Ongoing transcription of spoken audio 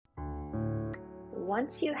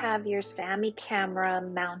once you have your SAMi camera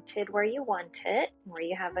mounted where you want it, where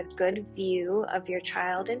you have a good view of your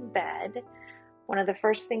child in bed, one of the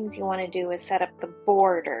first things you want to do is set up the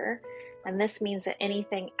border. And this means that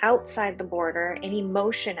anything outside the border, any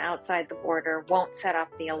motion outside the border won't set off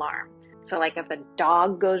the alarm. So like if a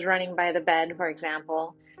dog goes running by the bed, for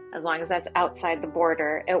example, as long as that's outside the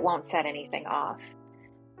border, it won't set anything off.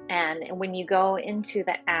 And when you go into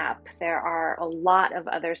the app, there are a lot of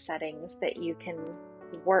other settings that you can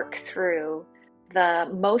work through. The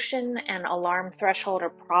motion and alarm threshold are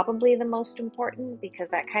probably the most important because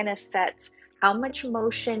that kind of sets how much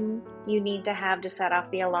motion you need to have to set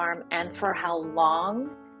off the alarm and for how long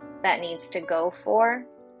that needs to go for.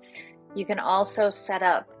 You can also set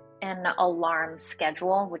up an alarm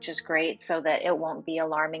schedule, which is great so that it won't be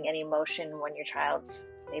alarming any motion when your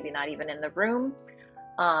child's maybe not even in the room.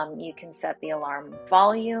 You can set the alarm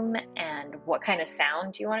volume and what kind of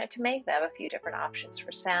sound you want it to make. They have a few different options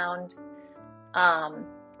for sound. And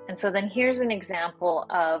so then here's an example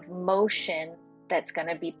of motion that's going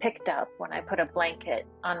to be picked up when I put a blanket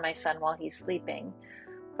on my son while he's sleeping.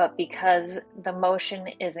 But because the motion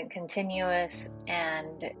isn't continuous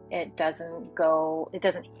and it doesn't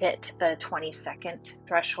hit the 20-second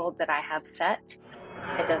threshold that I have set,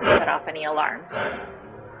 it doesn't set off any alarms.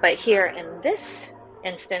 But here in this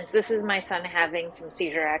instance, this is my son having some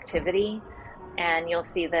seizure activity, and you'll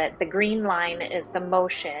see that the green line is the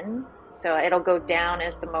motion. So it'll go down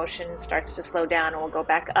as the motion starts to slow down, and we'll go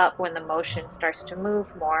back up when the motion starts to move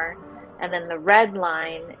more. And then the red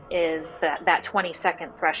line is that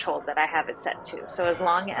 20-second threshold that I have it set to. So as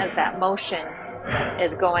long as that motion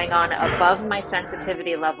is going on above my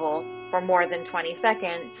sensitivity level for more than 20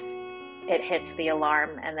 seconds, it hits the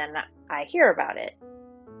alarm, and then I hear about it.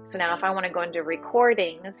 So now if I want to go into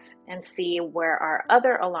recordings and see where are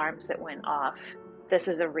other alarms that went off, this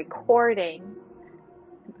is a recording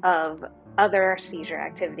of other seizure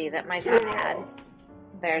activity that my son had.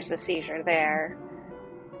 There's a seizure there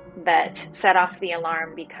that set off the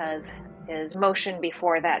alarm because his motion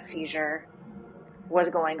before that seizure was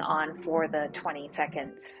going on for the 20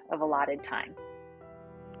 seconds of allotted time.